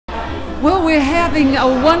Well, we're having a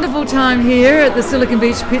wonderful time here at the Silicon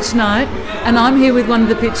Beach Pitch Night, and I'm here with one of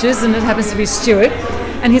the pitchers, and it happens to be Stuart,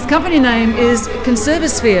 and his company name is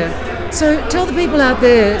Conservasphere. So tell the people out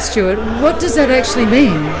there, Stuart, what does that actually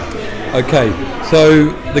mean? Okay,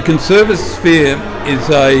 so the Conservasphere is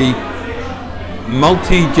a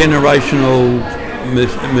multi-generational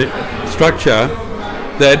structure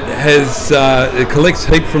that has it collects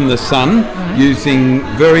heat from the sun using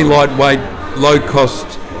very lightweight,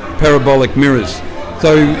 low-cost parabolic mirrors.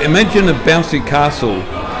 So imagine a bouncy castle,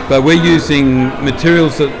 but we're using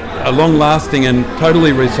materials that are long-lasting and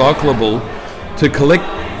totally recyclable to collect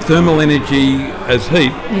thermal energy as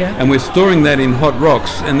heat, and we're storing that in hot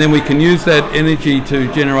rocks, and then we can use that energy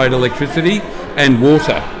to generate electricity and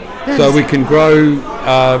water. So we can grow,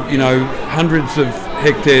 hundreds of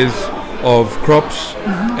hectares of crops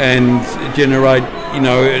and generate,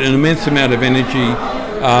 an immense amount of energy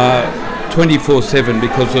 24/7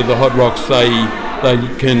 because of the hot rocks. They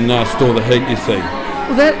can store the heat, you see.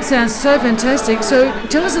 Well, that sounds so fantastic. So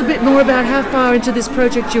tell us a bit more about how far into this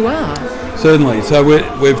project you are. Certainly. So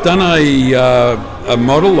we've done a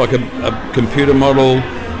model, like a computer model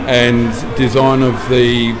and design of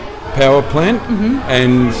the power plant,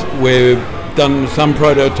 and we've done some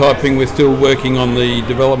prototyping. We're still working on the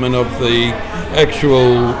development of the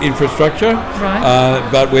actual infrastructure,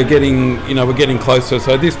 but we're getting closer.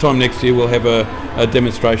 So this time next year we'll have a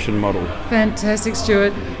demonstration model. Fantastic,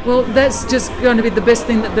 Stuart. Well, that's just going to be the best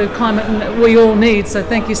thing that the climate and we all need. So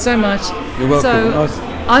thank you so much. You're welcome. So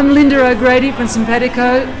I'm Linda O'Grady from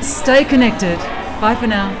Simpateco. Stay connected. Bye for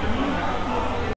now.